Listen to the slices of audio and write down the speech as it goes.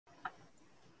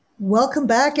Welcome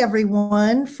back,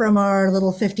 everyone, from our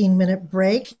little 15-minute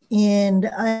break. And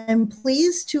I'm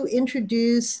pleased to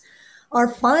introduce our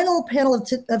final panel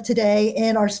of today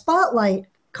and our spotlight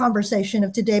conversation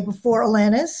of today before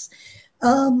Alanis.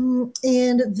 And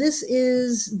this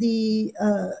is the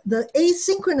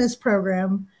asynchronous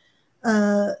program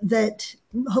that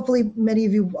hopefully many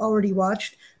of you already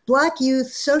watched. Black Youth,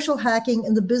 Social Hacking,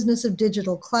 and the Business of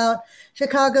Digital, Clout,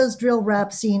 Chicago's Drill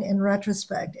Rap Scene in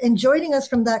Retrospect. And joining us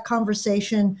from that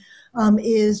conversation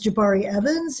is Jabari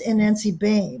Evans and Nancy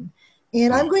Baym.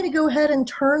 And I'm going to go ahead and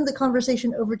turn the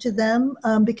conversation over to them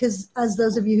because, as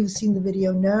those of you who've seen the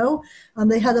video know,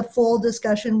 they had a full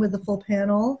discussion with the full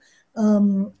panel,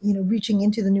 reaching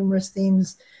into the numerous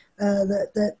themes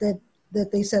that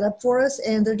they set up for us.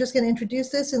 And they're just going to introduce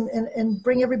this and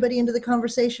bring everybody into the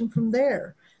conversation from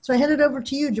there. So I hand it over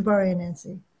to you, Jabari and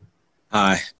Nancy.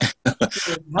 Hi.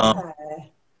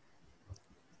 Hi.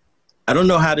 I don't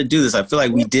know how to do this. I feel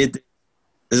like we did.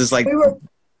 This is like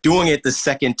doing it the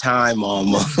second time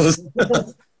almost.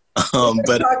 But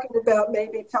talking about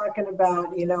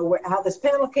how this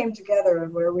panel came together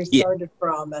and where we started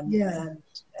from, and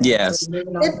yes.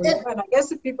 Moving on and I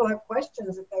guess if people have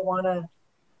questions, if they want to,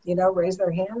 raise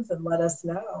their hands and let us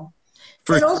know.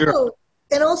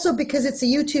 And also because it's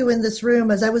you two in this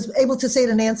room, as I was able to say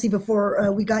to Nancy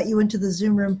before we got you into the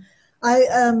Zoom room,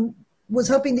 I was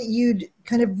hoping that you'd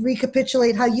kind of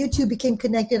recapitulate how you two became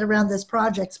connected around this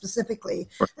project specifically,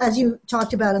 as you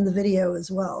talked about in the video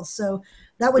as well. So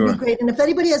that would be great. And if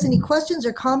anybody has any questions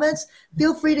or comments,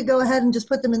 feel free to go ahead and just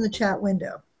put them in the chat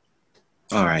window.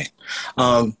 All right.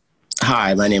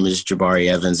 Hi, my name is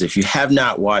Jabari Evans. If you have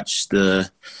not watched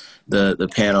the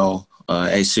panel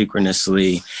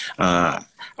asynchronously, I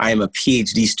am a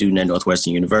PhD student at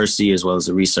Northwestern University, as well as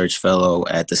a research fellow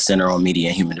at the Center on Media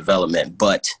and Human Development.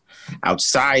 But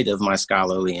outside of my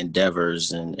scholarly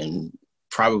endeavors and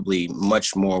probably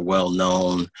much more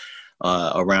well-known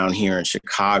around here in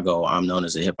Chicago, I'm known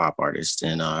as a hip hop artist.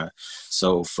 And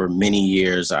so for many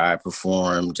years, I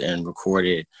performed and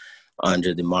recorded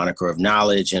under the moniker of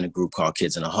Knowledge in a group called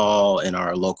Kids in the Hall in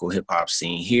our local hip hop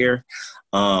scene here.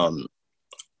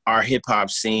 Our hip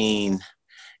hop scene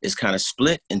is kind of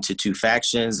split into two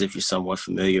factions. If you're somewhat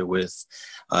familiar with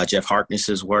Jeff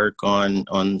Harkness's work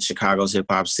on Chicago's hip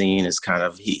hop scene, is kind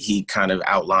of he kind of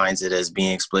outlines it as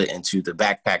being split into the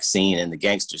backpack scene and the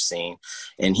gangster scene.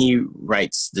 And he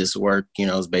writes this work,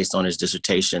 is based on his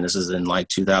dissertation. This is in like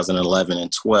 2011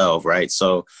 and 12, right?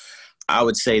 So I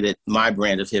would say that my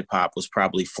brand of hip hop was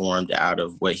probably formed out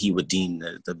of what he would deem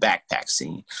the backpack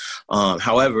scene.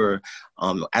 However,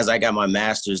 as I got my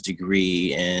master's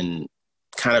degree and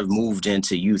kind of moved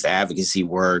into youth advocacy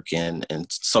work and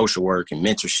social work and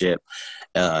mentorship,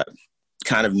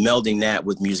 kind of melding that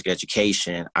with music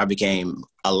education, I became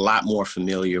a lot more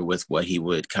familiar with what he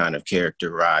would kind of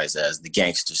characterize as the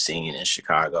gangster scene in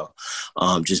Chicago,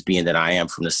 just being that I am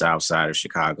from the South Side of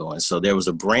Chicago. And so there was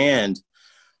a brand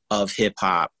of hip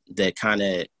hop that kind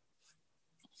of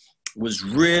was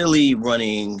really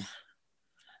running,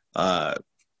 I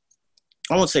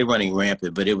won't say running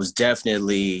rampant, but it was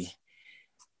definitely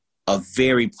a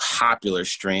very popular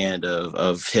strand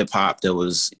of hip hop that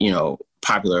was,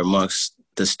 popular amongst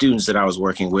the students that I was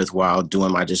working with while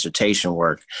doing my dissertation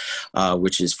work,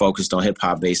 which is focused on hip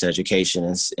hop based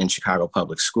education in Chicago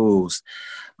public schools,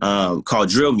 called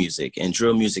drill music. And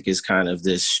drill music is kind of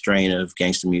this strain of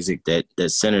gangster music that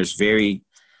centers very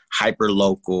hyper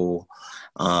local,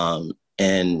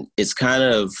 and it's kind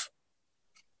of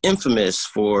infamous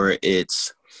for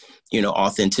its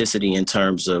authenticity in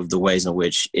terms of the ways in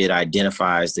which it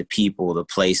identifies the people, the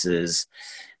places,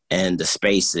 and the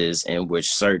spaces in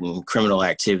which certain criminal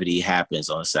activity happens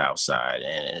on the South Side.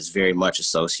 And it's very much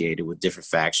associated with different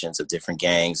factions of different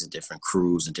gangs and different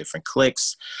crews and different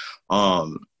cliques.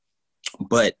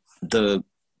 But the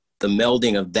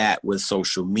melding of that with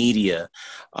social media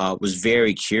was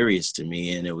very curious to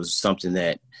me. And it was something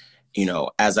that,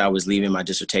 as I was leaving my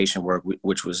dissertation work,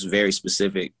 which was very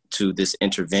specific to this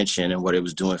intervention and what it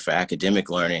was doing for academic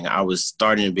learning, I was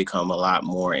starting to become a lot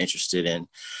more interested in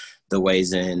the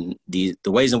ways in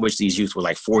which these youth were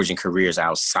like forging careers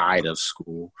outside of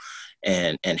school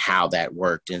and how that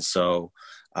worked. And so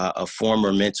a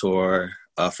former mentor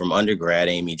from undergrad,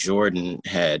 Amy Jordan,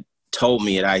 had told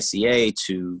me at ICA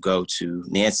to go to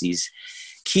Nancy's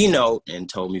keynote and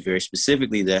told me very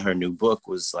specifically that her new book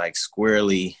was like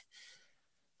squarely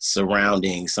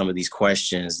surrounding some of these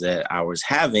questions that I was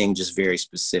having, just very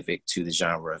specific to the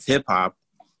genre of hip hop.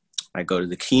 I go to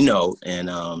the keynote and,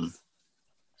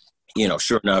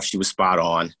 sure enough, she was spot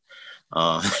on.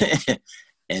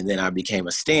 And then I became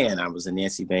a stan. I was a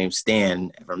Nancy Baym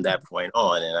stan from that point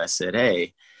on. And I said,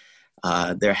 hey,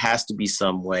 there has to be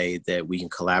some way that we can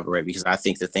collaborate, because I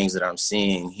think the things that I'm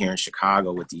seeing here in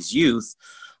Chicago with these youth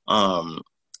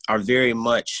are very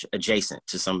much adjacent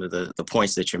to some of the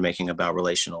points that you're making about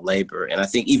relational labor. And I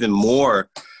think even more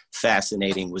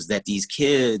fascinating was that these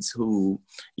kids who,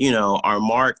 are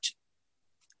marked,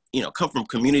 come from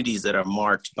communities that are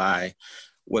marked by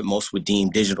what most would deem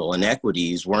digital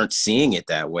inequities, weren't seeing it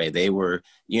that way. They were,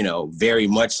 very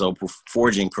much so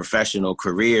forging professional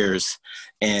careers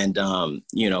and,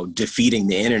 defeating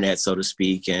the internet, so to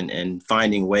speak, and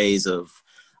finding ways of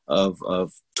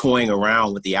toying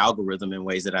around with the algorithm in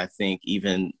ways that I think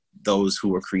even those who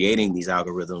were creating these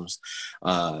algorithms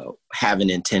haven't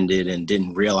intended and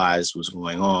didn't realize was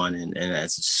going on. And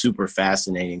that's a super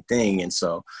fascinating thing. And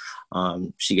so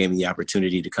she gave me the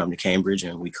opportunity to come to Cambridge,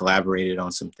 and we collaborated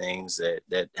on some things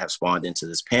that have spawned into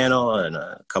this panel and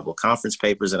a couple of conference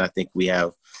papers. And I think we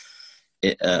have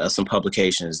some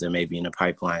publications that may be in the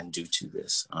pipeline due to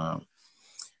this.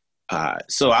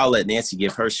 So I'll let Nancy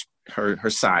give her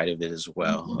side of it as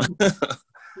well.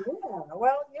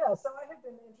 So I have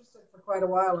been interested for quite a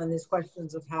while in these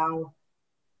questions of how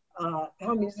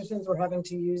musicians were having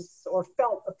to use, or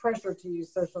felt the pressure to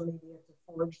use, social media to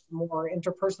forge more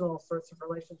interpersonal sorts of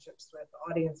relationships with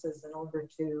audiences in order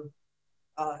to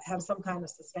have some kind of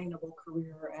sustainable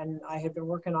career. And I had been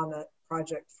working on that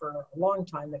project for a long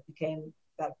time. That became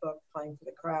that book, Playing for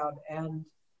the Crowd. And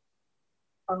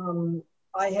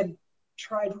I had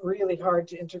tried really hard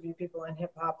to interview people in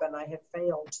hip hop, and I had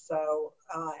failed. So,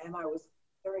 and I was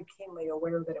very keenly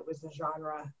aware that it was a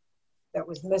genre that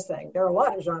was missing. There are a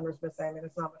lot of genres missing. I mean,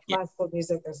 there's not much classical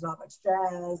music, there's not much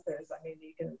jazz,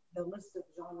 the list of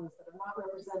genres that are not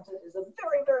represented is a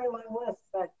very, very long list,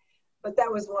 but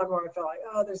that was one where I felt like,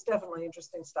 oh, there's definitely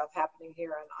interesting stuff happening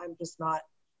here, and I'm just not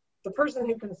the person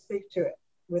who can speak to it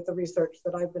with the research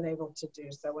that I've been able to do.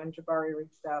 So when Jabari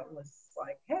reached out and was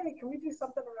like, hey, can we do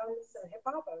something around this in hip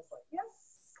hop? I was like, yes,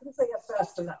 couldn't say yes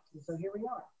fast enough. And so here we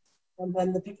are. And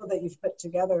then the people that you've put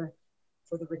together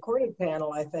for the recorded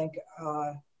panel, I think,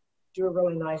 do a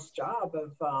really nice job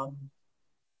of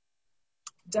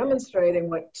demonstrating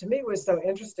what to me was so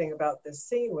interesting about this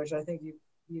scene, which I think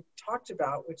you talked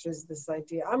about, which is this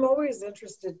idea. I'm always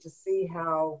interested to see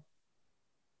how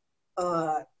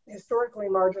historically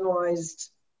marginalized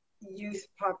youth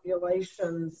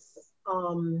populations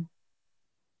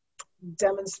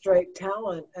demonstrate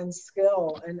talent and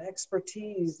skill and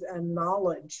expertise and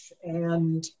knowledge,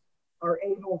 and are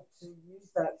able to use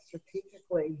that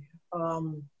strategically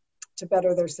to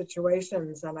better their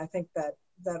situations. And I think that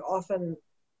often,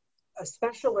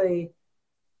 especially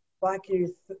Black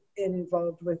youth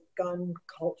involved with gun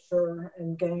culture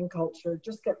and gang culture,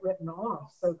 just get written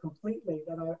off so completely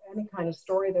that any kind of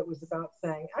story that was about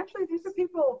saying, actually, these are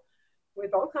people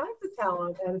with all kinds of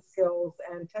talent and skills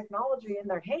and technology in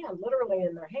their hand, literally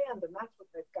in their hand, and that's what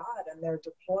they've got, and they're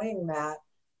deploying that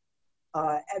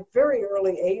at very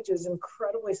early ages,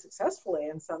 incredibly successfully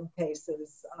in some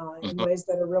cases, in ways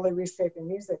that are really reshaping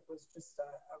music, was just a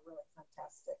really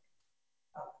fantastic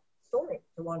story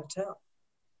to want to tell.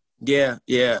 Yeah.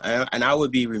 And I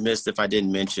would be remiss if I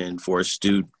didn't mention Forrest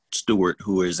Stewart,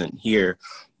 who isn't here,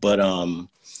 but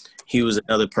he was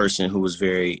another person who was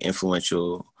very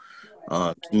influential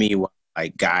to me,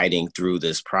 like guiding through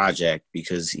this project,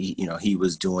 because he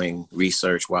was doing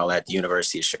research while at the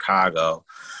University of Chicago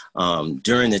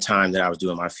during the time that I was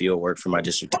doing my field work for my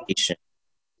dissertation.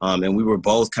 And we were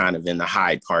both kind of in the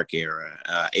Hyde Park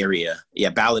area. Yeah,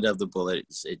 Ballad of the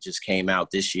Bullets. It just came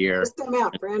out this year. Just came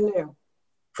out, brand new.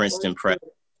 Princeton Press.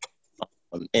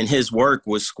 And his work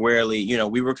was squarely,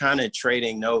 we were kind of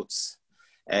trading notes.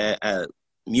 A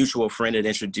mutual friend had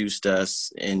introduced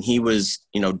us, and he was,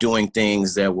 doing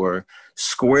things that were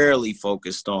squarely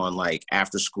focused on like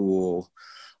after school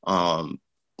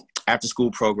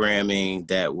programming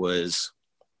that was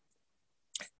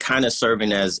kind of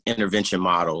serving as intervention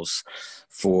models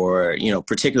for,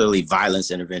 particularly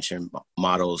violence intervention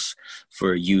models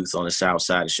for youth on the South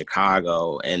Side of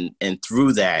Chicago. And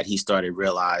through that, he started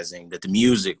realizing that the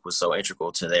music was so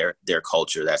integral to their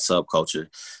culture, that subculture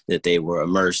that they were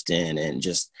immersed in, and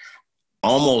just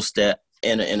almost in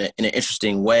an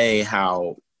interesting way,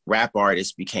 how rap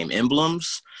artists became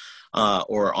emblems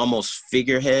or almost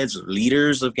figureheads or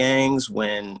leaders of gangs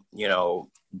when,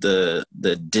 the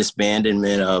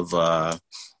disbandment of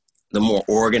the more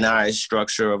organized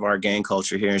structure of our gang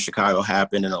culture here in Chicago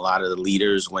happened, and a lot of the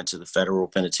leaders went to the federal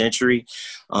penitentiary.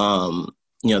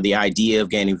 the idea of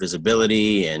gaining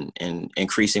visibility and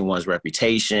increasing one's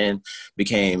reputation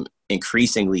became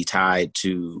increasingly tied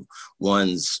to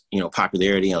one's,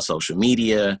 popularity on social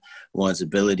media, one's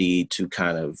ability to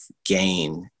kind of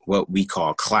gain what we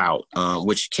call clout,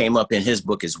 which came up in his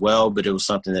book as well. But it was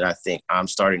something that I think I'm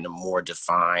starting to more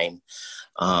define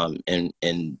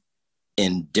in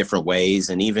different ways.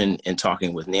 And even in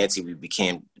talking with Nancy,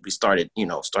 we started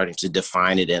to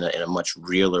define it in a much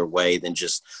realer way than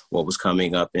just what was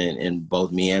coming up in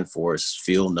both me and Forrest's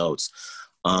field notes.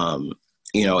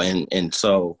 And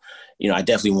so, I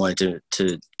definitely wanted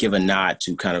to give a nod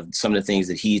to kind of some of the things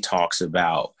that he talks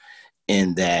about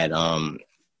in that,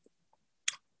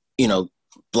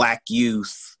 Black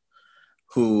youth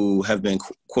who have been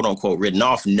quote unquote written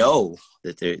off know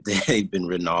that they've been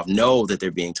written off, know that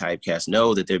they're being typecast,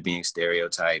 know that they're being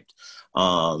stereotyped.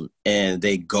 And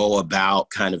they go about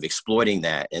kind of exploiting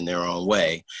that in their own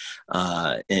way,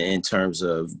 in terms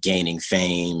of gaining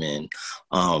fame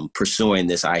and pursuing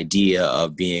this idea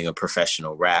of being a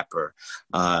professional rapper.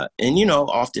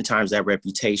 Oftentimes that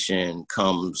reputation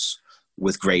comes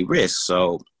with great risk.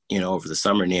 So, over the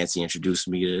summer, Nancy introduced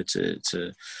me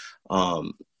to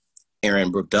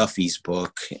Aaron Brooke Duffy's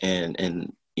book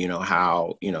and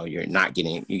how, you're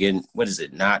getting, what is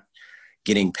it? Not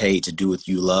getting paid to do what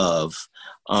you love.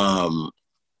 And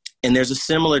there's a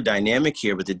similar dynamic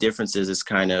here, but the difference is it's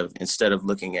kind of, instead of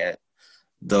looking at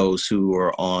those who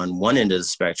are on one end of the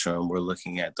spectrum, we're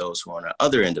looking at those who are on the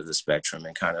other end of the spectrum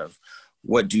and kind of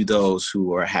what do those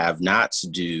who are have-nots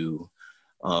do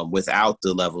without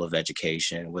the level of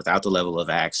education, without the level of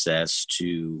access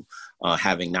to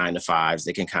having 9-to-5s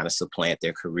that can kind of supplant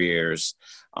their careers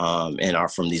and are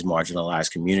from these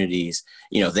marginalized communities.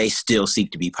 They still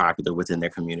seek to be popular within their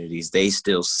communities. They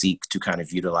still seek to kind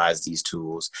of utilize these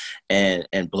tools, and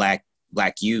Black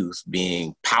youth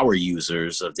being power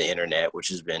users of the internet, which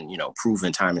has been,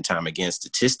 proven time and time again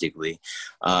statistically.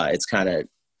 It's kind of,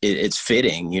 it's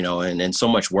fitting, and so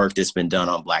much work that's been done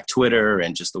on Black Twitter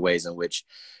and just the ways in which,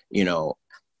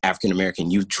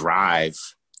 African-American youth drive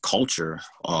culture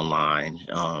online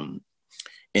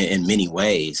in many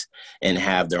ways and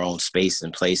have their own space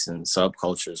and place and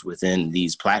subcultures within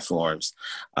these platforms.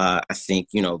 I think,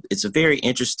 it's a very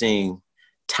interesting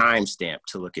timestamp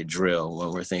to look at drill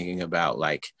when we're thinking about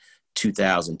like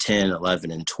 2010,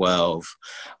 11, and 12,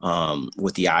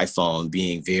 with the iPhone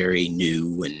being very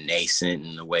new and nascent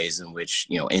in the ways in which,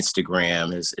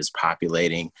 Instagram is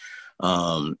populating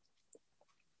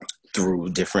through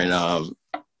different,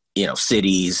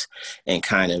 cities and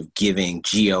kind of giving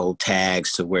geo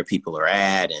tags to where people are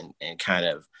at and kind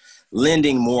of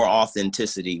lending more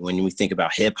authenticity. When we think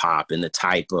about hip hop and the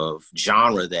type of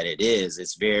genre that it is,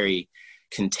 it's very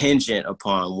contingent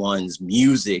upon one's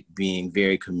music being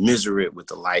very commiserate with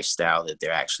the lifestyle that they're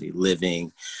actually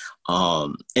living.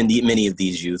 And many of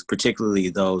these youth, particularly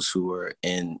those who are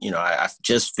in, I've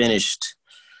just finished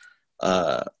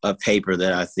a paper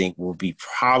that I think will be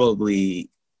probably,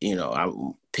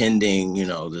 I'm pending,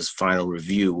 this final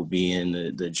review will be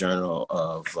in the Journal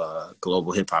of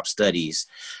Global Hip Hop Studies.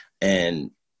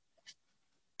 And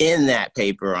in that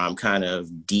paper, I'm kind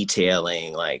of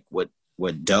detailing like what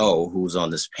Doe, who's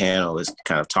on this panel, is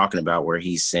kind of talking about, where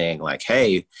he's saying like,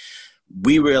 hey,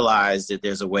 we realized that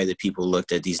there's a way that people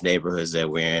looked at these neighborhoods that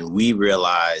we're in. We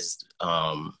realized,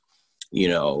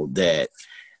 that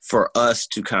for us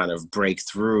to kind of break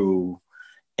through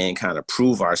and kind of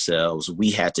prove ourselves,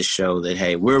 we had to show that,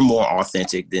 hey, we're more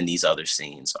authentic than these other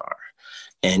scenes are.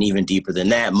 And even deeper than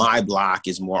that, my block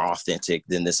is more authentic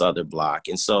than this other block.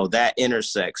 And so that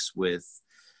intersects with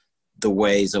the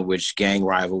ways in which gang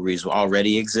rivalries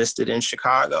already existed in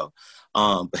Chicago,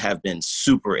 but have been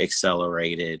super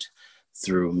accelerated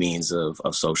through means of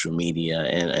social media.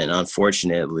 And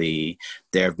unfortunately,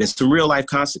 there have been some real life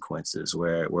consequences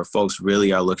where folks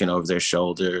really are looking over their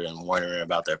shoulder and wondering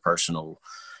about their personal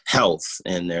health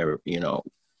and their,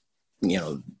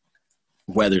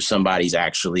 whether somebody's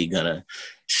actually gonna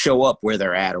show up where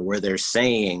they're at or where they're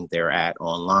saying they're at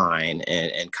online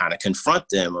and kind of confront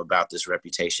them about this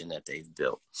reputation that they've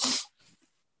built.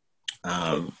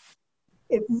 One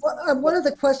of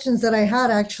the questions that I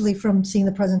had actually from seeing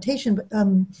the presentation,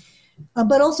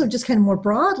 but also just kind of more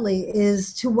broadly,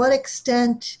 is to what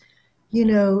extent,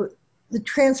 the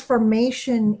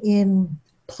transformation in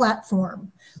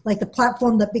platform, like the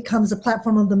platform that becomes a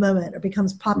platform of the moment or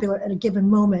becomes popular at a given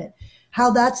moment, how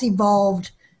that's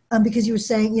evolved. Because you were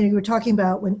saying, you were talking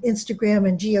about when Instagram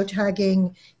and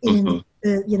geotagging in,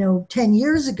 10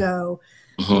 years ago,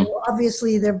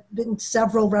 obviously there have been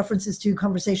several references to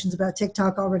conversations about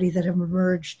TikTok already that have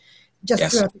emerged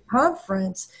just throughout the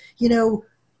conference.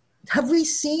 have we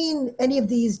seen any of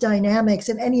these dynamics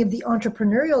and any of the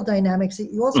entrepreneurial dynamics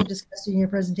that you also discussed in your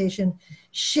presentation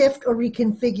shift or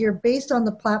reconfigure based on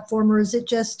the platform, or is it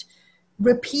just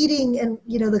repeating and,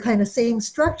 the kind of same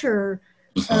structure,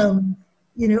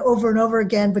 over and over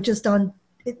again, but just on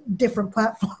different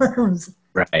platforms?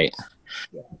 Right.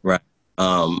 Yeah. Right.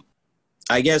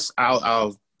 I guess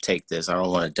I'll take this. I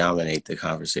don't want to dominate the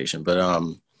conversation, but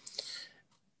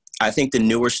I think the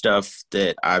newer stuff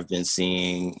that I've been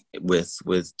seeing with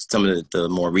some of the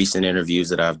more recent interviews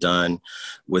that I've done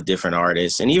with different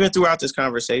artists, and even throughout this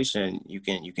conversation, you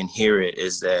can hear it,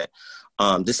 is that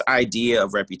this idea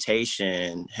of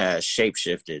reputation has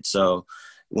shapeshifted. So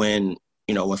when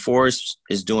Forrest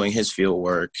is doing his field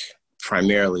work,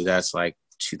 primarily that's like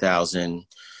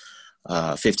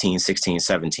 2015, 16,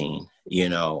 17,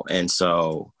 and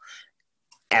so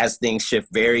as things shift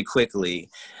very quickly,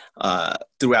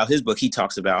 throughout his book, he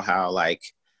talks about how like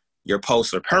your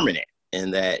posts are permanent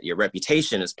and that your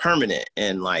reputation is permanent.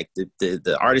 And like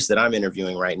the artists that I'm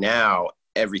interviewing right now,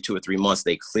 every 2 or 3 months,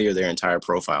 they clear their entire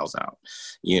profiles out.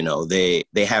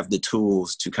 They have the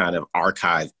tools to kind of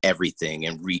archive everything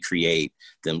and recreate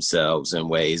themselves in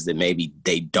ways that maybe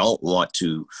they don't want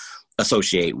to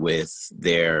associate with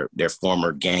their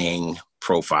former gang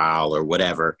profile or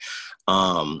whatever.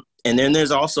 And then there's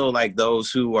also like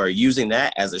those who are using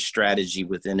that as a strategy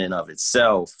within and of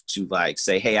itself to like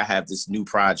say, hey, I have this new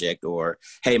project, or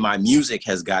hey, my music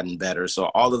has gotten better.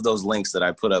 So all of those links that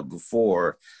I put up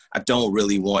before, I don't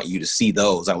really want you to see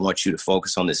those. I want you to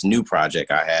focus on this new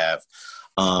project I have.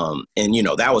 And,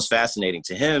 that was fascinating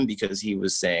to him because he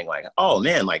was saying like, oh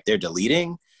man, like they're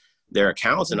deleting their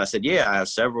accounts. And I said, yeah, I have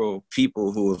several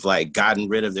people who have like gotten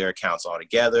rid of their accounts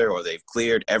altogether, or they've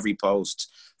cleared every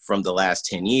post from the last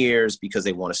 10 years because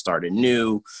they want to start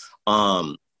anew.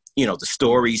 The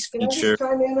stories feature. Can I just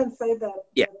chime in and say that?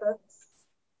 Yeah.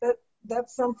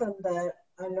 That's something that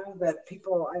I know that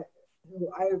people who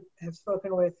I have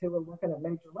spoken with who are working at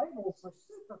major labels are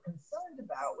super concerned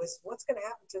about, was what's going to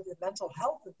happen to the mental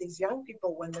health of these young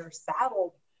people when they're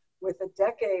saddled with a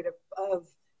decade of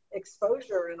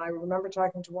exposure. And I remember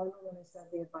talking to one woman who said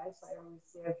the advice I always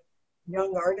give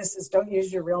young artists is don't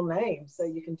use your real name, so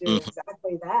you can do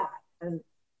exactly that. And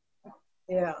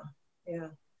yeah.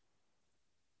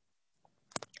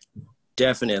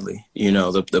 Definitely.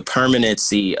 The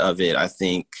permanency of it, I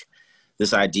think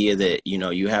this idea that,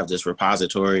 you have this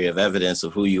repository of evidence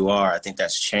of who you are, I think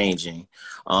that's changing.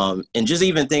 And just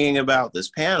even thinking about this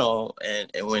panel and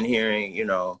when hearing,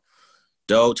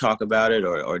 Doe talk about it,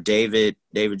 or David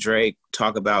Drake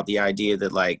talk about the idea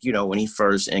that like, when he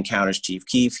first encounters Chief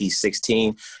Keef, he's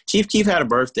 16. Chief Keef had a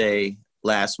birthday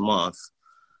last month.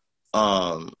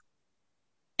 And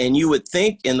you would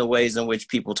think in the ways in which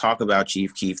people talk about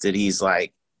Chief Keef that he's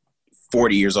like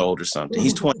 40 years old or something.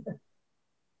 He's 20.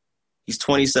 He's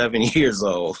 27 years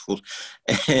old,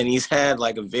 and he's had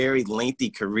like a very lengthy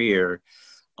career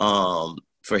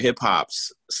for hip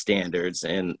hop's standards.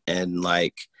 And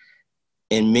like,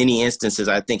 in many instances,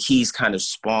 I think he's kind of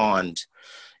spawned,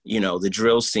 the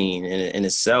drill scene in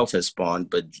itself has spawned,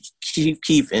 but Chief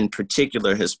Keef in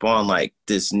particular has spawned like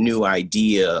this new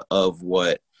idea of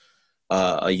what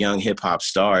a young hip hop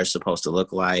star is supposed to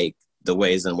look like, the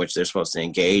ways in which they're supposed to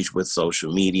engage with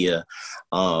social media,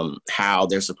 how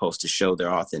they're supposed to show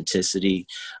their authenticity,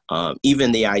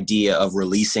 even the idea of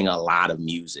releasing a lot of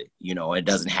music. It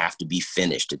doesn't have to be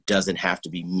finished. It doesn't have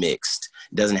to be mixed.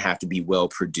 It doesn't have to be well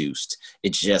produced.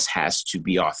 It just has to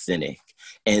be authentic.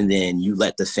 And then you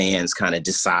let the fans kind of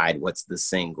decide what's the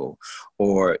single.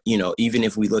 Or, even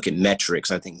if we look at metrics,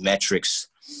 I think metrics,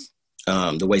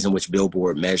 the ways in which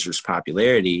Billboard measures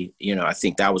popularity, I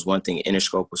think that was one thing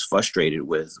Interscope was frustrated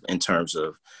with in terms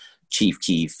of Chief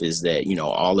Keef, is that,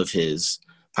 all of his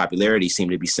popularity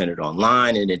seemed to be centered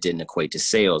online and it didn't equate to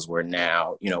sales, where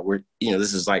now,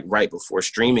 this is like right before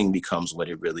streaming becomes what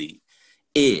it really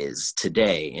is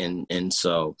today. And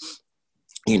so,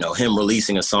 him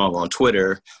releasing a song on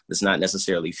Twitter that's not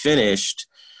necessarily finished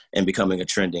and becoming a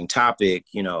trending topic,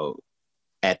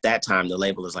 at that time, the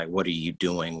label is like, what are you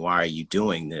doing? Why are you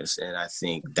doing this? And I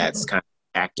think that's kind of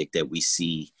a tactic that we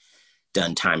see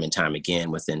done time and time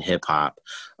again within hip hop.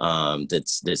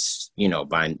 It's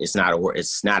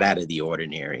not out of the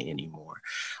ordinary anymore.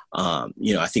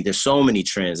 I think there's so many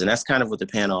trends, and that's kind of what the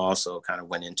panel also kind of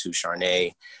went into. Charne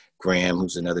Graham,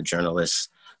 who's another journalist,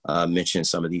 mentioned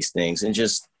some of these things, and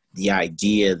just the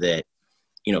idea that,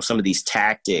 some of these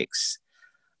tactics,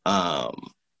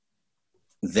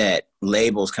 that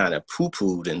labels kind of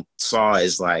poo-pooed and saw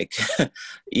as like,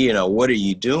 what are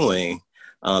you doing?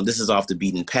 This is off the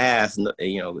beaten path.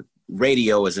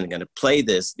 Radio isn't going to play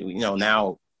this.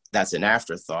 Now that's an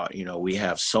afterthought. You know, we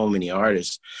have so many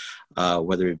artists,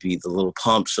 whether it be the Little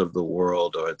Pumps of the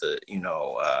world or the,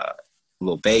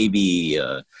 Lil Baby,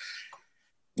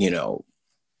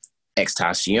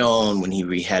 Extacion, when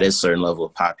he had his certain level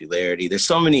of popularity. There's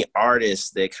so many artists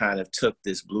that kind of took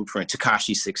this blueprint.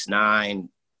 Tekashi 6ix9ine,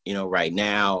 right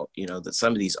now, that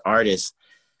some of these artists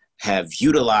have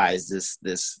utilized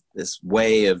this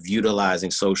way of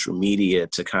utilizing social media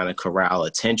to kind of corral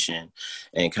attention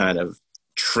and kind of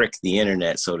trick the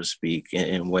internet, so to speak,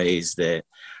 in ways that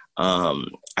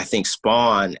I think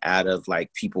spawn out of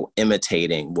like people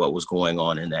imitating what was going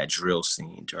on in that drill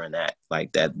scene during that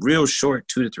real short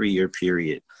 2 to 3 year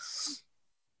period.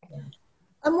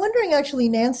 I'm wondering actually,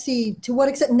 Nancy, to what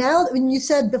extent now, when you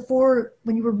said before,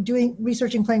 when you were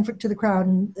researching Playing to the Crowd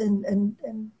and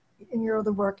in your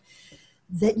other work,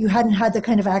 that you hadn't had the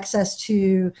kind of access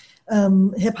to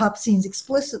hip hop scenes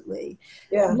explicitly.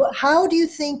 Yeah. How do you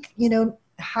think,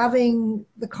 having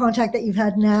the contact that you've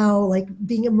had now, like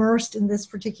being immersed in this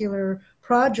particular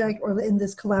project or in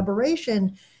this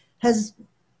collaboration, has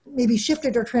maybe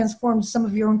shifted or transformed some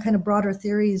of your own kind of broader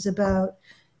theories about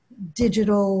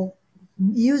digital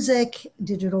music,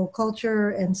 digital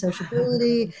culture, and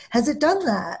sociability? Has it done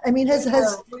that? I mean,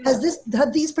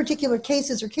 have these particular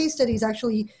cases or case studies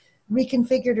actually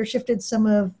reconfigured or shifted some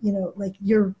of, like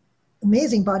your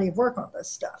amazing body of work on this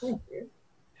stuff? Thank you.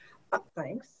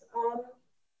 Thanks.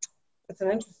 It's an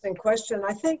interesting question.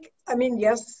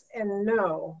 Yes and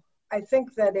no. I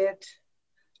think that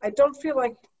I don't feel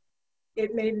like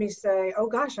it made me say, oh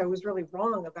gosh, I was really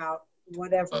wrong about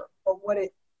whatever. But what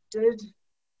it did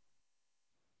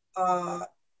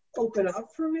open up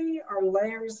for me are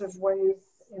layers of ways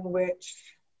in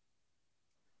which,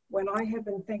 when I have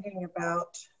been thinking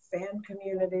about fan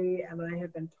community and I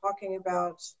have been talking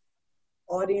about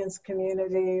audience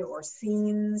community or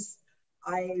scenes,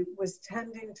 I was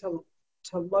tending to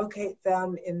locate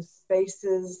them in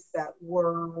spaces that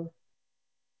were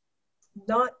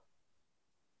not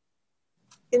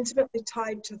intimately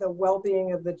tied to the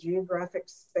well-being of the geographic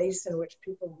space in which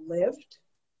people lived,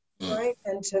 right?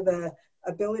 And to the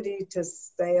ability to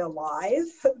stay alive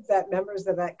that members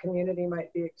of that community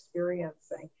might be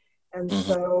experiencing. And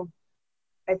so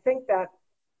I think that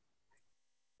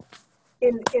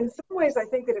in some ways, I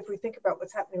think that if we think about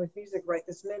what's happening with music right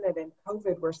this minute in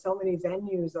COVID, where so many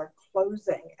venues are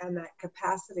closing, and that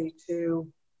capacity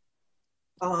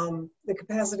the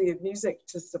capacity of music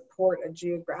to support a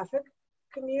geographic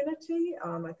community.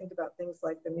 I think about things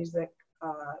like the Music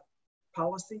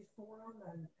Policy Forum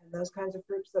and those kinds of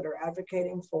groups that are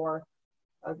advocating for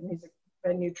the Music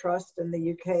Venue Trust in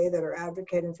the UK, that are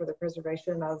advocating for the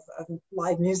preservation of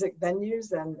live music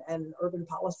venues and urban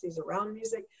policies around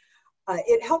music.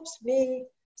 It helps me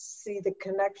see the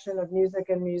connection of music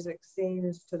and music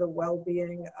scenes to the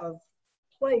well-being of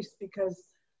place, because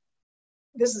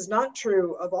this is not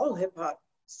true of all hip hop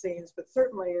scenes, but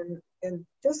certainly in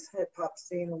this hip hop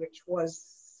scene, which was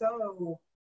so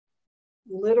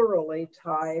literally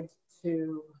tied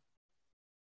to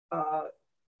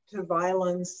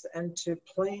violence and to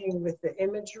playing with the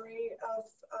imagery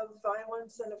of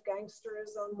violence and of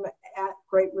gangsterism at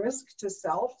great risk to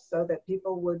self, so that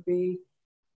people would be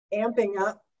amping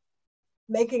up,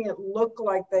 making it look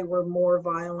like they were more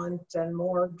violent and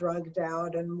more drugged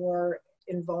out and more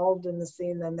involved in the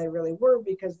scene than they really were,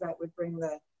 because that would bring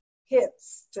the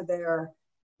hits to the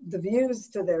views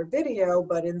to their video,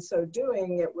 but in so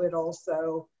doing, it would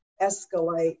also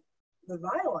escalate the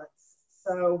violence.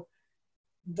 So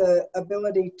the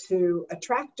ability to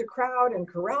attract a crowd and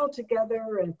corral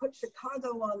together and put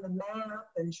Chicago on the map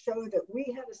and show that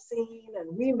we had a scene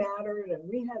and we mattered and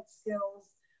we had skills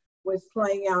was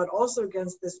playing out also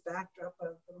against this backdrop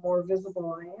of the more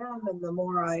visible I am and the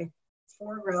more I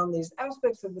foreground these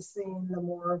aspects of the scene, the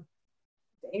more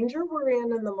danger we're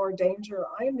in and the more danger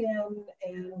I'm in.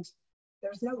 And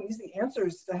there's no easy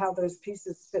answers to how those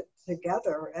pieces fit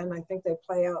together. And I think they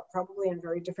play out probably in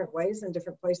very different ways in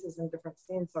different places and different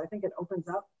scenes. So I think it opens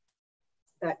up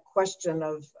that question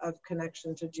of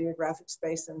connection to geographic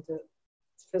space and to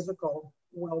physical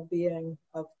well-being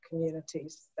of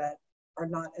communities that are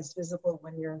not as visible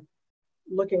when you're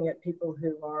looking at people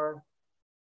who are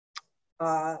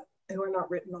not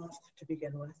written off to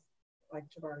begin with, like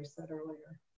Jabari said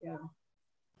earlier. Yeah.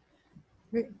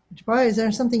 Great. Jabari, is there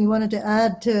something you wanted to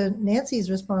add to Nancy's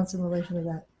response in relation to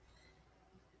that?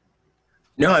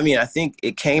 No, I mean, I think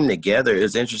it came together. It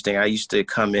was interesting. I used to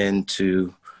come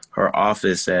into her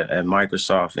office at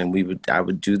Microsoft, and I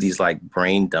would do these like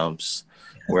brain dumps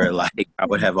where like I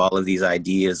would have all of these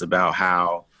ideas about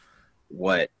how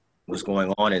what what's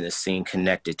going on in this scene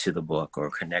connected to the book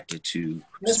or connected to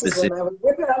This is when I would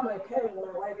whip out my pen and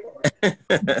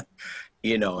my whiteboard.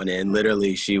 you know, and then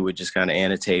literally she would just kind of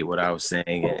annotate what I was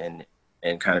saying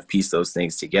and kind of piece those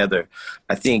things together.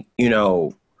 I think, you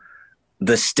know,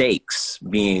 the stakes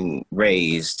being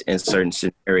raised in certain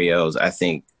scenarios, I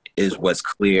think, is what's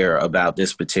clear about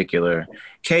this particular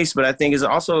case. But I think is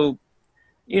also,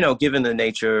 you know, given the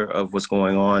nature of what's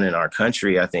going on in our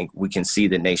country, I think we can see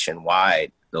that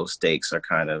nationwide, those stakes are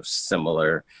kind of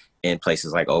similar in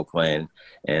places like Oakland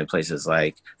and places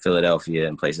like Philadelphia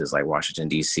and places like Washington,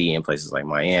 D.C. and places like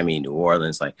Miami, New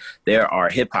Orleans. Like there are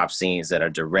hip hop scenes that are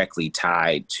directly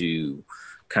tied to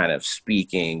kind of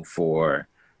speaking for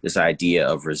this idea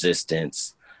of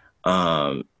resistance.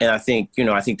 And I think, you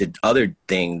know, I think the other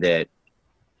thing that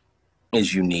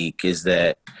is unique is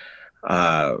that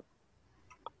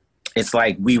it's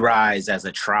like we rise as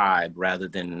a tribe rather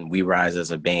than we rise as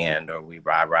a band or we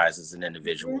rise as an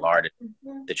individual artist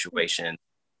situation,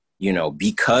 you know,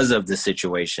 because of the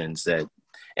situations that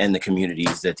and the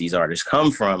communities that these artists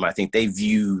come from. I think they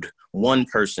viewed one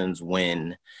person's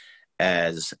win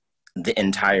as the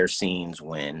entire scene's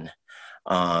win.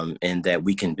 And that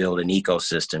we can build an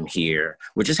ecosystem here,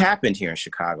 which has happened here in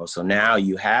Chicago. So now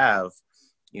you have,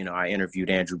 you know, I interviewed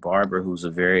Andrew Barber, who's a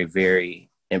very, very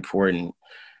important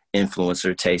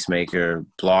influencer, tastemaker,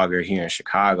 blogger here in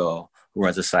Chicago, who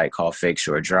runs a site called Fake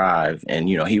Shore Drive. And,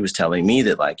 you know, he was telling me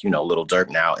that, like, you know, Lil Durk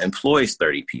now employs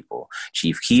 30 people.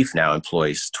 Chief Keef now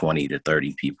employs 20 to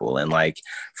 30 people. And like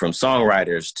from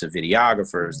songwriters to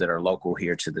videographers that are local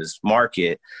here to this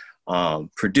market,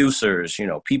 producers, you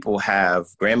know, people have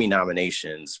Grammy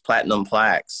nominations, platinum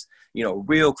plaques, you know,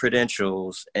 real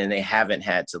credentials, and they haven't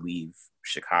had to leave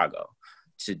Chicago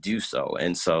to do so.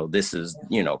 And so this is,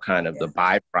 you know, kind of the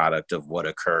byproduct of what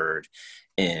occurred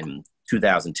in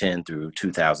 2010 through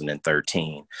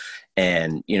 2013.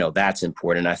 And, you know, that's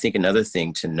important. I think another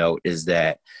thing to note is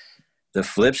that the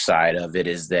flip side of it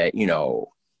is that, you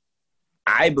know,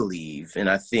 I believe, and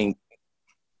I think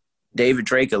David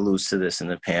Drake alludes to this in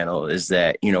the panel, is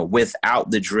that, you know, without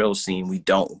the drill scene, we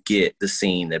don't get the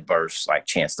scene that bursts like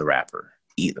Chance the Rapper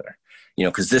either, you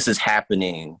know, because this is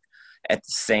happening at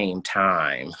the same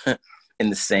time in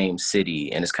the same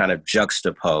city and it's kind of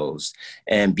juxtaposed.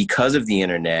 And because of the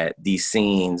internet, these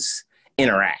scenes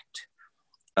interact.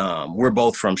 We're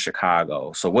both from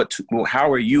Chicago. So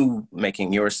how are you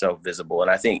making yourself visible?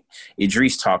 And I think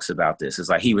Idris talks about this. It's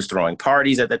like he was throwing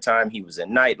parties at the time. He was in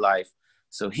nightlife.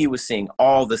 So he was seeing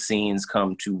all the scenes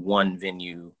come to one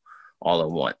venue all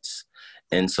at once.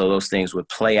 And so those things would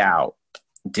play out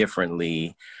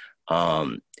differently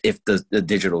if the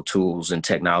digital tools and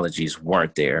technologies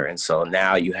weren't there. And so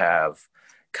now you have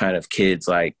kind of kids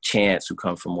like Chance who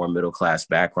come from more middle-class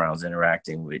backgrounds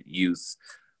interacting with youth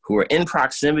who are in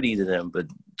proximity to them, but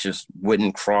just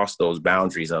wouldn't cross those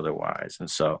boundaries otherwise.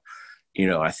 And so, you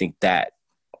know, I think that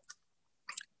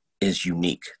is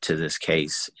unique to this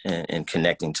case and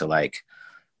connecting to like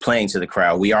playing to the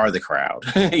crowd. We are the crowd,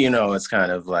 you know, it's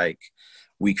kind of like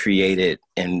we create it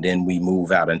and then we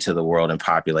move out into the world and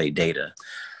populate data.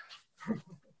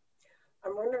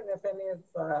 I'm wondering if any of,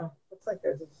 looks like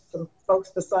there's some folks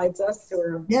besides us who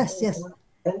are yes.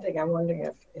 attending. I'm wondering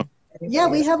if yeah,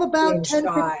 we have about 10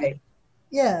 15,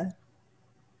 yeah,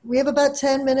 we have about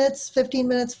 10 minutes, 15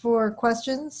 minutes for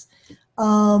questions.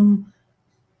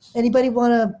 Anybody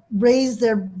want to raise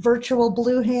their virtual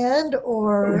blue hand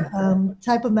or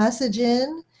type a message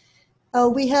in?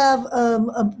 We have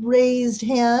a raised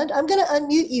hand. I'm going to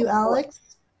unmute you, Alex.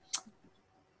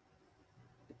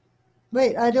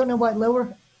 Wait, I don't know why.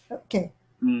 Lower. Okay.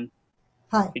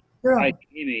 Hi. You're on. Hi, can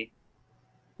you hear me?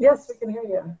 Yes, we can hear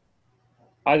you.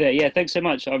 Hi there. Yeah, thanks so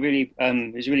much. I really,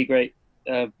 it was a really great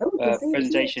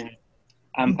presentation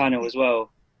and panel as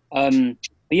well.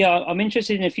 But yeah, I'm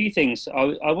interested in a few things.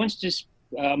 I want to just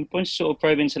sort of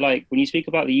probe into, like, when you speak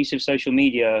about the use of social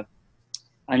media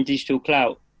and digital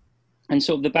clout and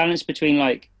sort of the balance between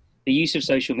like the use of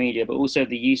social media, but also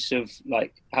the use of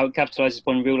like how it capitalizes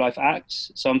upon real life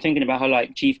acts. So I'm thinking about how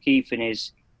like Chief Keef and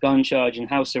his gun charge and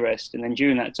house arrest. And then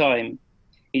during that time,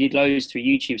 he did loads through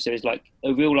YouTube. So it's like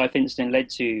a real life incident led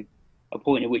to a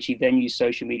point at which he then used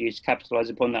social media to capitalize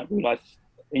upon that real life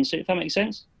incident, if that makes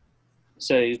sense.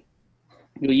 So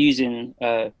you're using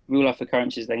real life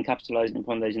occurrences, then capitalizing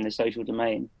upon those in the social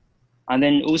domain. And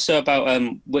then also about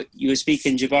what you were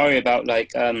speaking, Jabari, about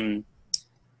like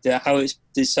how it's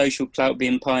the social clout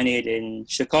being pioneered in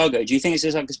Chicago. Do you think it's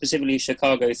just like a specifically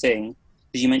Chicago thing?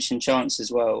 Because you mentioned Chance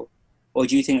as well. Or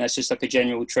do you think that's just like a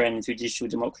general trend through digital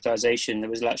democratization that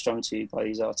was latched onto by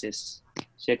these artists?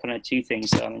 So yeah, kind of two things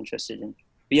that I'm interested in.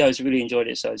 But yeah, I just really enjoyed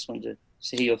it, so I just wanted to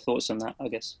to hear your thoughts on that, I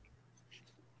guess.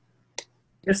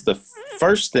 It's the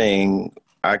first thing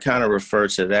I kind of refer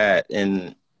to that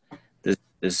in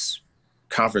this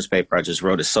conference paper I just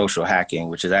wrote is social hacking,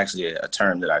 which is actually a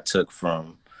term that I took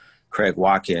from Craig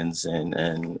Watkins,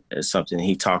 and it's something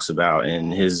he talks about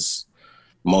in his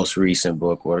most recent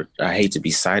book, or I hate to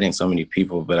be citing so many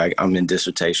people, but I'm in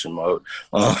dissertation mode.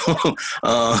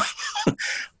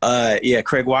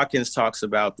 Craig Watkins talks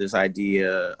about this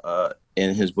idea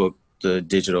in his book, The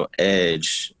Digital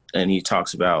Edge, and he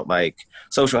talks about like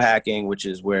social hacking, which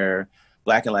is where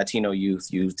Black and Latino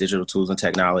youth use digital tools and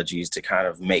technologies to kind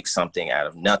of make something out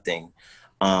of nothing.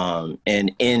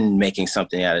 And in making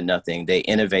something out of nothing, they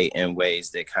innovate in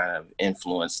ways that kind of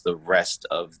influence the rest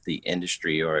of the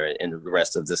industry or in the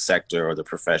rest of the sector or the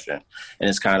profession. And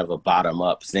it's kind of a bottom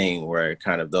up thing where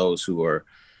kind of those who are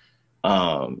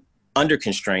under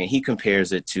constraint, he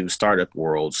compares it to startup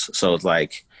worlds. So it's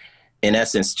like, in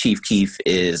essence, Chief Keef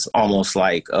is almost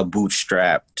like a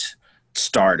bootstrapped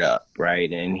startup,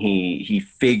 right? And he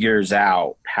figures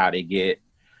out how to get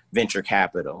venture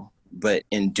capital, but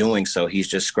in doing so, he's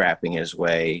just scrapping his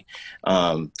way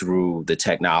through the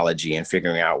technology and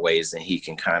figuring out ways that he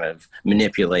can kind of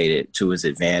manipulate it to his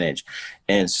advantage.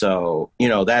 And so, you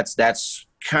know, that's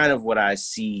kind of what I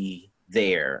see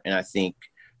there. And I think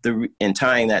and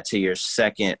tying that to your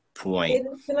second point.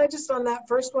 Can I just on that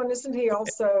first one, isn't he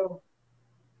also,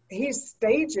 he's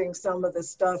staging some of the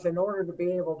stuff in order to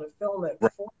be able to film it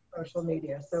for social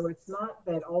media. So it's not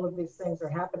that all of these things are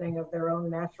happening of their own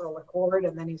natural accord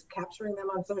and then he's capturing them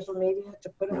on social media to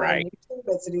put them on YouTube.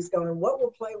 It's that he's going, what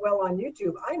will play well on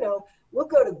YouTube? I know we'll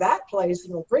go to that place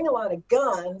and we'll bring a lot of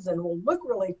guns and we'll look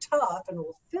really tough and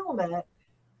we'll film it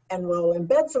and we'll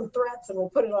embed some threats and we'll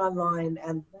put it online.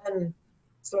 And then,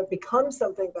 so it becomes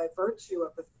something by virtue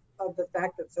of the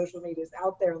fact that social media is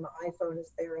out there and the iPhone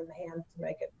is there in the hand to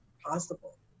make it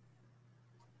possible.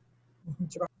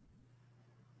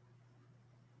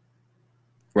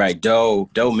 Right. Doe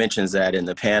mentions that in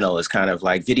the panel. Is kind of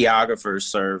like videographers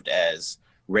served as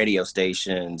radio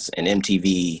stations and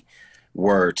MTV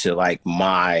were to like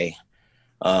my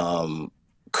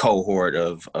cohort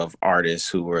of artists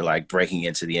who were like breaking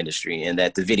into the industry, and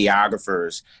that the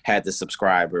videographers had the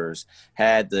subscribers,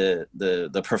 had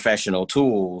the professional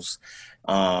tools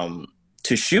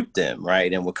to shoot them,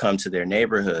 right, and would come to their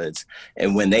neighborhoods.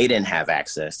 And when they didn't have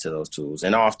access to those tools,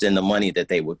 and often the money that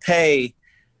they would pay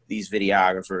these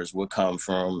videographers would come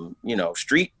from, you know,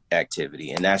 street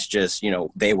activity. And that's just, you know,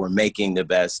 they were making the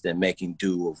best and making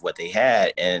do of what they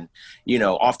had. And, you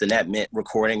know, often that meant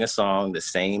recording a song the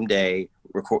same day,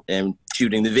 and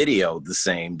shooting the video the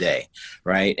same day,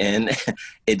 right? And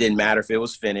it didn't matter if it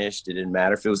was finished. It didn't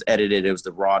matter if it was edited. It was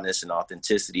the rawness and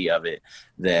authenticity of it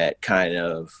that kind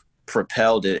of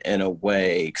propelled it in a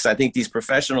way. Because I think these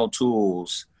professional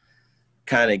tools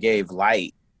kind of gave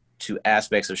light to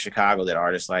aspects of Chicago that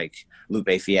artists like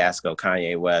Lupe Fiasco,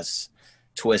 Kanye West,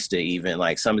 Twista, even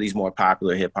like some of these more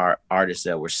popular hip hop artists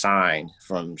that were signed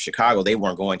from Chicago, they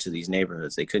weren't going to these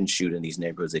neighborhoods. They couldn't shoot in these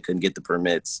neighborhoods. They couldn't get the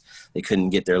permits. They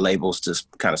couldn't get their labels to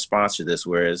kind of sponsor this.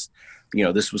 Whereas, you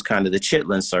know, this was kind of the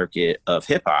Chitlin circuit of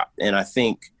hip hop. And I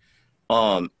think,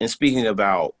 and speaking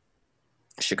about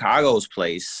Chicago's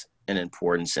place and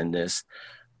importance in this,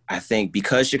 I think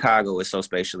because Chicago is so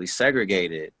spatially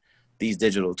segregated, these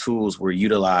digital tools were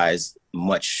utilized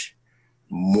much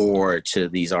more to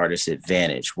these artists'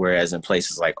 advantage. Whereas in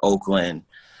places like Oakland,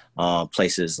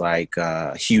 places like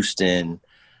Houston,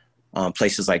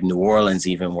 places like New Orleans,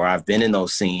 even where I've been in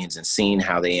those scenes and seen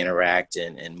how they interact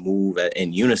and move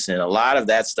in unison, a lot of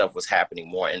that stuff was happening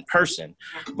more in person.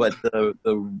 But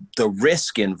the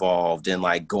risk involved in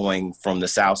like going from the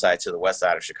south side to the west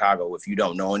side of Chicago, if you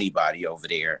don't know anybody over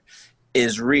there,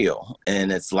 is real,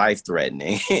 and it's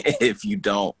life-threatening if you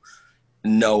don't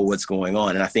know what's going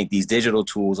on. And I think these digital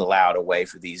tools allowed a way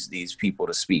for these people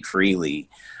to speak freely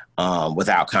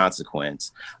without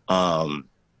consequence.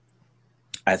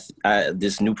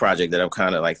 This new project that I'm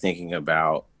kind of like thinking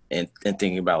about and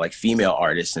thinking about like female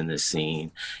artists in this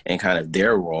scene and kind of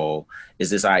their role is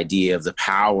this idea of the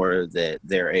power that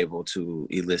they're able to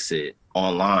elicit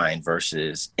online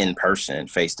versus in person,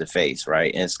 face to face,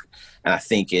 right? And I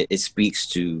think it speaks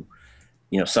to,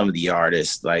 you know, some of the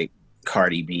artists like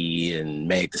Cardi B and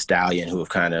Meg Thee Stallion who have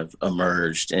kind of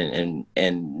emerged and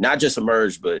not just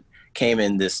emerged, but came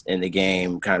in the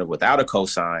game kind of without a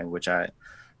cosign, which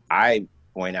I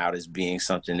point out as being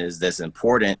something that's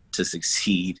important to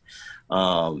succeed,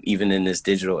 even in this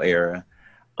digital era.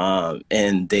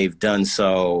 And they've done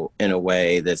so in a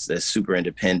way that's super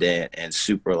independent and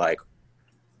super like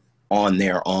on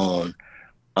their own.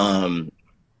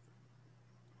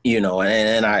 You know,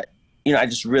 and I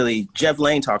just really, Jeff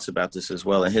Lane talks about this as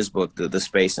well in his book, the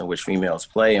space in which females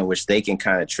play, in which they can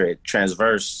kind of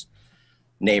transverse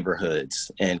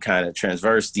neighborhoods and kind of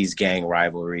transverse these gang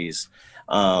rivalries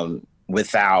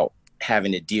without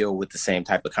having to deal with the same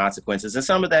type of consequences. And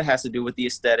some of that has to do with the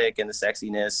aesthetic and the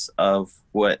sexiness of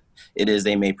what it is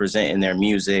they may present in their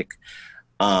music.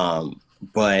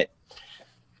 But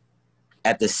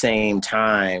at the same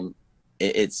time,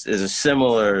 it's a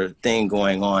similar thing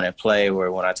going on at play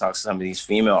where when I talk to some of these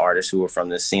female artists who are from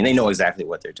this scene, they know exactly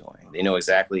what they're doing. They know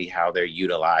exactly how they're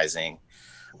utilizing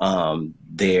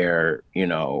their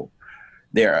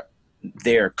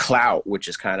clout, which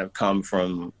has kind of come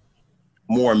from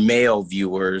more male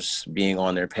viewers being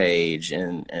on their page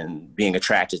and being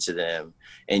attracted to them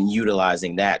and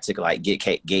utilizing that to like get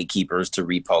gatekeepers to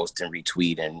repost and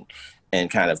retweet and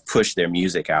kind of push their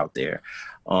music out there.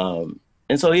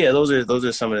 And so, yeah, those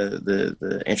are some of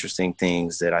the interesting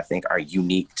things that I think are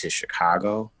unique to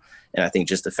Chicago. And I think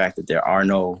just the fact that there are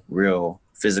no real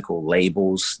physical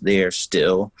labels there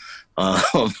still,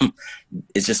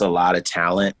 it's just a lot of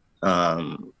talent.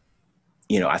 I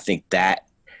think that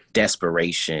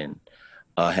desperation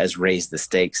has raised the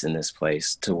stakes in this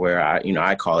place to where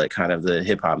I call it kind of the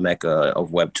hip hop mecca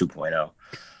of Web 2.0.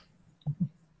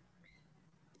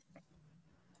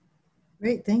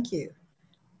 Great, thank you.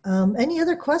 Any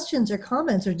other questions or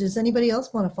comments, or does anybody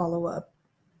else want to follow up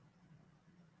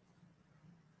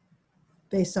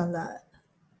based on that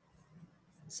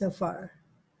so far?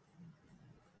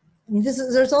 I mean,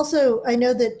 there's also, I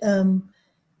know that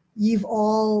you've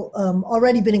all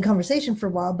already been in conversation for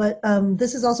a while, but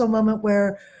this is also a moment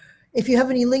where if you have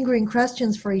any lingering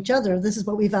questions for each other, this is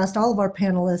what we've asked all of our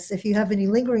panelists. If you have any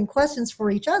lingering questions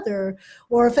for each other,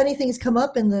 or if anything's come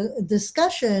up in the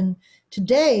discussion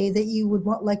today that you would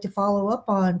like to follow up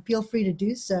on, feel free to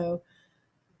do so.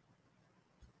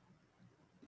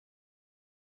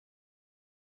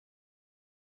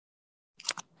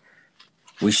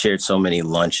 We shared so many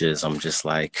lunches. I'm just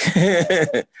like,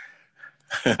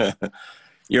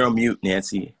 you're on mute,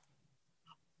 Nancy.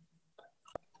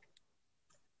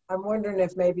 I'm wondering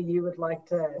if maybe you would like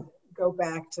to go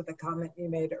back to the comment you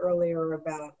made earlier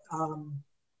about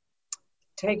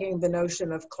taking the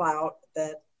notion of clout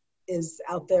that is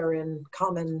out there in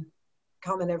common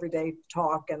everyday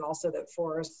talk, and also that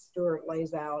Forrest Stewart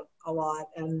lays out a lot,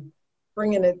 and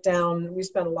bringing it down. We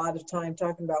spent a lot of time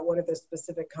talking about what are the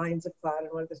specific kinds of clout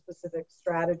and what are the specific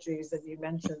strategies that you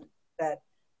mentioned, that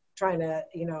trying to,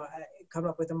 come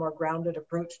up with a more grounded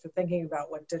approach to thinking about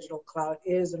what digital clout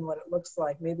is and what it looks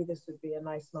like. Maybe this would be a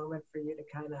nice moment for you to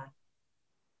kind of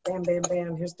bam, bam,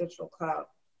 bam, here's digital clout.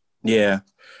 Yeah.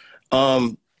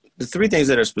 The three things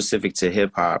that are specific to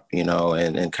hip hop,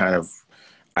 and kind of,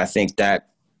 I think that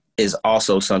is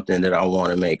also something that I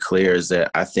want to make clear, is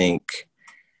that I think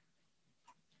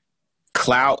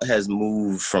clout has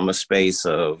moved from a space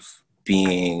of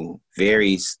being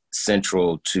very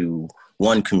central to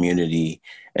one community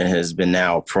and has been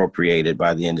now appropriated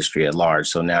by the industry at large.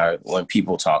 So now when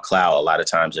people talk clout, a lot of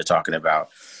times they're talking about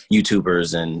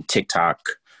YouTubers and TikTok,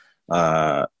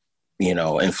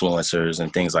 influencers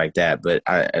and things like that. But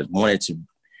I wanted to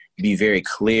be very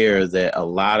clear that a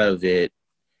lot of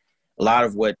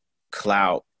what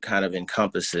clout kind of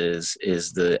encompasses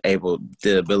is the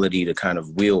ability to kind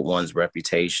of wield one's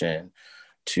reputation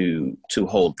to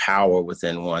hold power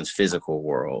within one's physical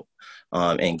world,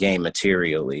 and gain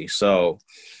materially. So,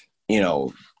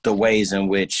 the ways in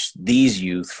which these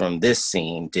youth from this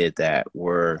scene did that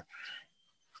were,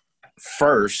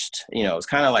 first, it's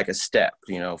kind of like a step.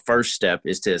 First step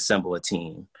is to assemble a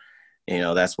team.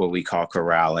 That's what we call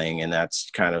corralling, and that's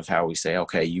kind of how we say,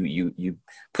 okay, you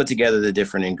put together the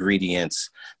different ingredients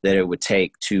that it would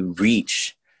take to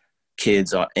reach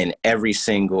kids in every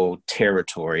single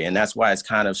territory. And that's why it's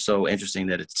kind of so interesting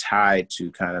that it's tied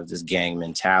to kind of this gang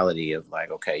mentality of like,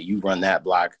 okay, you run that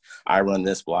block, I run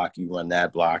this block, you run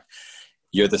that block,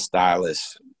 you're the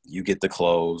stylist, you get the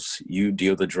clothes, you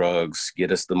deal the drugs,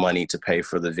 get us the money to pay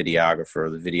for the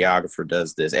videographer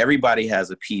does this. Everybody has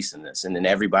a piece in this, and then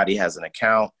everybody has an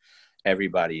account,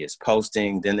 everybody is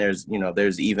posting. Then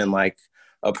there's even like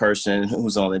a person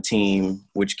who's on the team,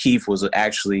 which Keith was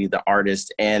actually the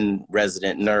artist and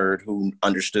resident nerd who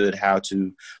understood how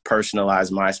to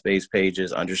personalize MySpace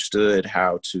pages, understood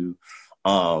how to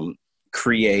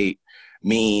create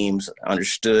memes,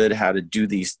 understood how to do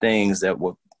these things that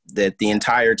the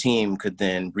entire team could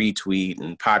then retweet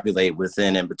and populate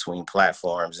within and between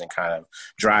platforms and kind of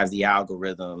drive the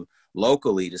algorithm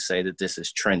locally to say that this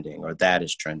is trending or that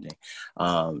is trending.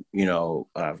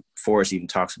 Forrest even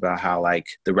talks about how like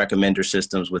the recommender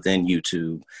systems within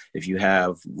YouTube, if you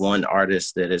have one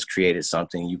artist that has created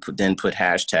something, you then put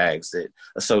hashtags that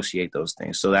associate those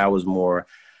things. So that was more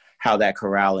how that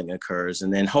corralling occurs.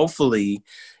 And then hopefully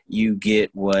you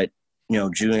get what, you know,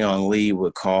 Jooyoung Lee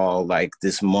would call like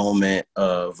this moment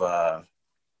of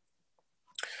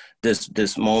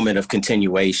this moment of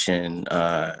continuation,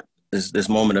 this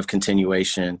moment of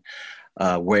continuation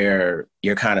where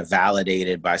you're kind of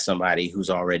validated by somebody who's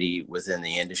already within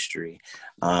the industry.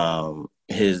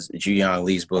 His Jooyoung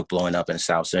Lee's book, Blowing Up in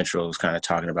South Central, is kind of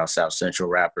talking about South Central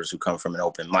rappers who come from an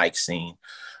open mic scene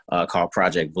called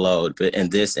Project Blowed. But in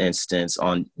this instance,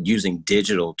 on using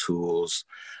digital tools,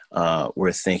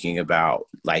 we're thinking about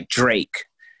like Drake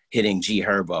hitting G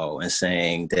Herbo and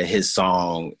saying that his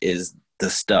song is the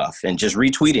stuff, and just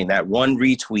retweeting that one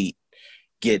retweet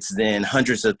gets then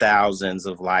hundreds of thousands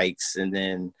of likes, and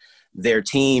then their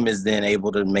team is then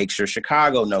able to make sure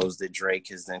Chicago knows that Drake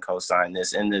has then co-signed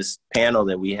this. In this panel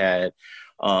that we had,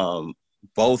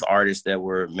 both artists that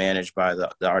were managed by the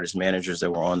artist managers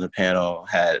that were on the panel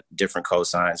had different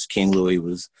co-signs. King Louis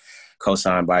was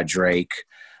co-signed by Drake.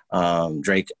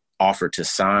 Drake offered to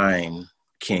sign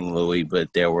King Louis,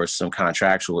 but there were some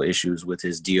contractual issues with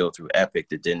his deal through Epic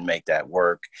that didn't make that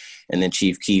work. And then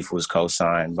Chief Keef was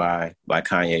co-signed by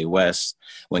Kanye West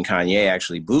when Kanye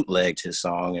actually bootlegged his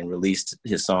song and released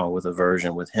his song with a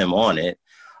version with him on it,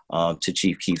 to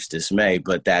Chief Keef's dismay.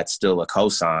 But that's still a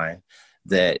co-sign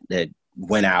that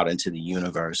went out into the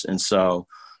universe. And so,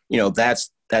 you know,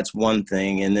 that's one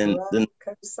thing. And then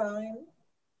co-sign.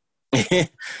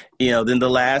 You know, then the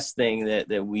last thing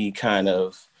that we kind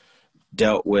of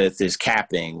dealt with is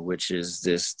capping, which is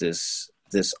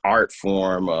this art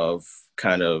form of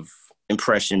kind of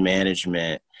impression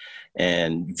management,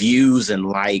 and views and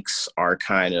likes are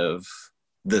kind of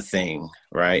the thing,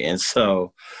 right? And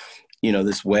so, you know,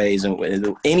 this ways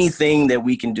and anything that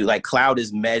we can do, like Clout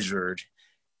is measured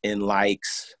in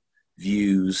likes,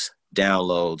 views,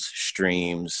 downloads,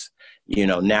 streams. You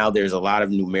know, now there's a lot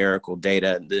of numerical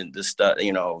data. The stuff,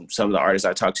 you know, some of the artists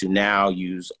I talk to now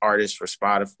use artists for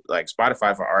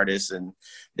Spotify for artists, and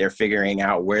they're figuring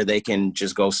out where they can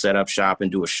just go set up shop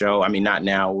and do a show. I mean, not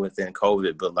now within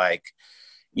COVID, but like,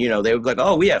 you know, they would be like,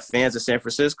 oh, we have fans in San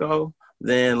Francisco,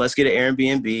 then let's get an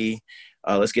Airbnb.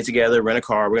 Let's get together, rent a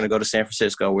car. We're going to go to San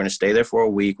Francisco. We're going to stay there for a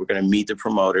week. We're going to meet the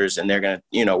promoters, and they're going to,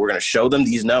 you know, we're going to show them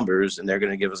these numbers, and they're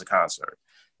going to give us a concert.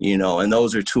 You know, and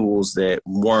those are tools that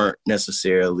weren't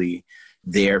necessarily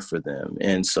there for them.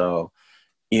 And so,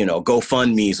 you know,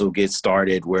 GoFundMe's will get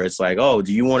started where it's like, oh,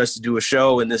 do you want us to do a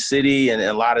show in the city? And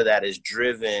a lot of that is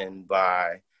driven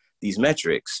by these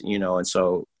metrics, you know. And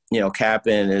so, you know,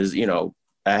 capping is, you know,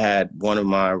 I had one of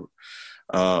my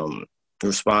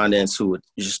respondents who would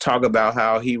just talk about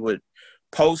how he would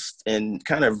post and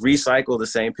kind of recycle the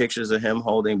same pictures of him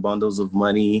holding bundles of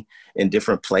money in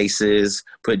different places,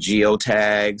 put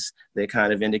geotags that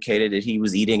kind of indicated that he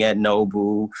was eating at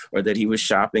Nobu or that he was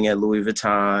shopping at Louis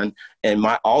Vuitton. And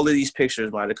all of these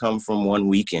pictures might have come from one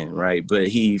weekend, right? But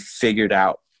he figured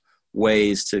out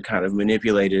ways to kind of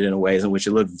manipulate it in ways in which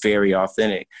it looked very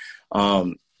authentic. Have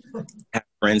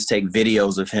friends take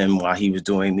videos of him while he was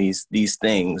doing these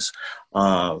things,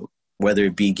 whether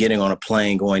it be getting on a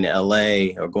plane, going to LA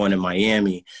or going to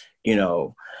Miami. You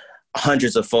know,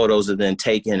 hundreds of photos are then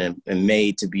taken and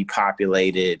made to be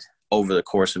populated over the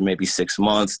course of maybe 6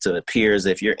 months to appear as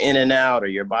if you're in and out or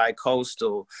you're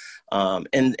bi-coastal.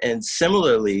 And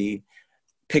similarly,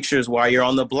 pictures while you're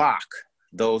on the block.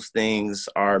 Those things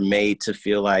are made to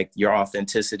feel like your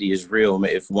authenticity is real.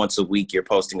 If once a week you're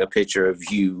posting a picture of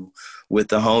you with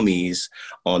the homies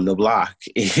on the block,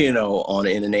 you know,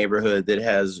 in a neighborhood that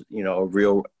has, you know, a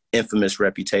real infamous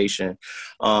reputation.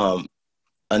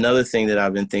 Another thing that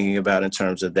I've been thinking about in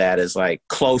terms of that is like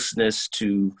closeness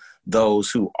to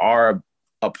those who are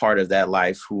a part of that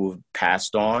life who have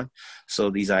passed on. So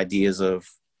these ideas of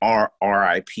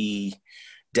RIP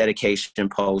dedication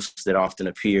posts that often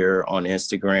appear on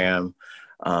Instagram.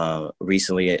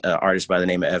 Recently, an artist by the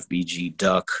name of FBG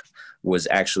Duck was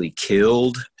actually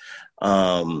killed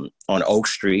on Oak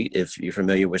Street. If you're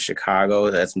familiar with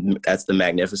Chicago, that's the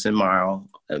Magnificent Mile,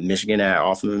 Michigan,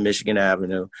 off of Michigan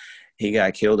Avenue. He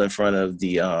got killed in front of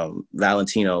the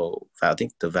Valentino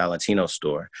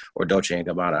store or Dolce &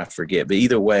 Gabbana, I forget. But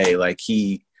either way, like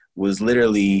he was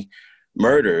literally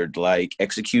murdered, like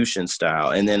execution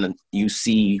style. And then you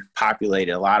see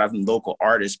populated, a lot of local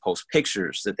artists post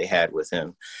pictures that they had with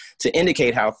him to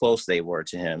indicate how close they were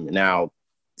to him. Now,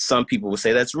 some people would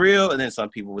say that's real, and then some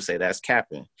people would say that's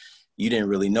capping. You didn't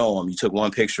really know him. You took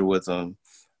one picture with him,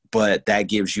 but that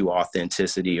gives you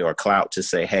authenticity or clout to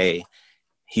say, hey,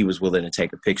 he was willing to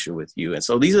take a picture with you. And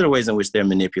so these are the ways in which they're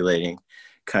manipulating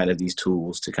kind of these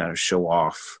tools to kind of show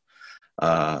off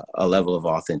a level of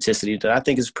authenticity that I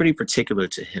think is pretty particular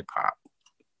to hip hop.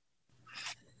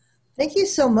 Thank you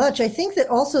so much. I think that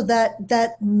also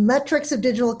that metrics of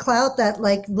digital clout, that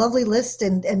like lovely list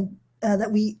and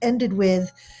that we ended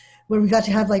with, where we got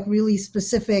to have like really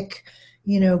specific,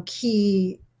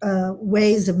 key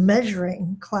ways of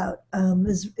measuring clout,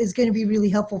 is going to be really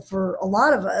helpful for a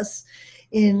lot of us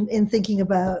in thinking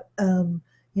about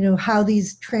how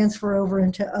these transfer over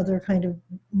into other kind of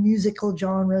musical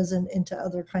genres and into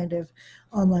other kind of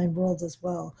online worlds as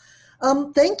well.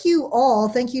 Thank you all.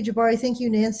 Thank you, Jabari. Thank you,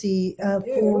 Nancy,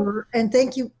 and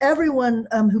thank you everyone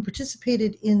who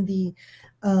participated in the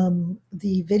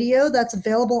video that's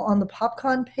available on the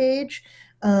PopCon page.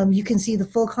 You can see the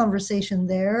full conversation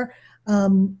there.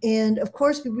 And of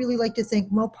course, we really like to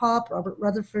thank Mopop, Robert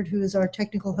Rutherford, who is our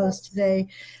technical host today.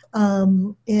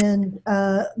 And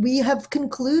we have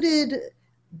concluded,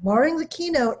 barring the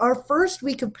keynote, our first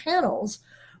week of panels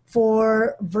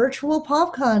for virtual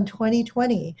PopCon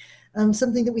 2020.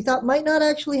 Something that we thought might not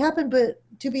actually happen, but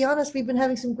to be honest, we've been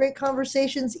having some great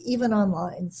conversations even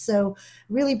online. So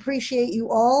really appreciate you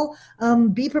all.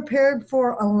 Be prepared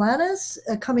for Alanis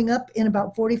coming up in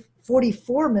about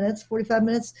 45 minutes.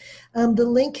 The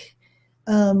link,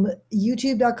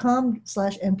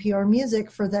 youtube.com/NPR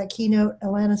Music for that keynote,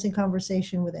 Alanis in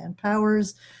conversation with Ann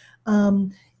Powers.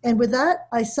 And with that,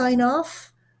 I sign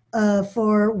off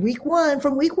for week one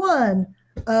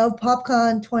of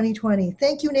PopCon 2020.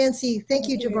 Thank you, Nancy. Thank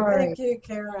you, Jabari. Thank you,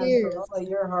 Karen, for all of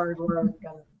your hard work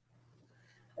and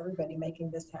everybody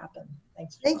making this happen.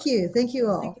 Thanks. Thank you. Thank you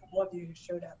all. Thank you all of you who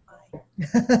showed up.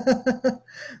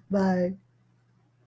 Bye. Bye.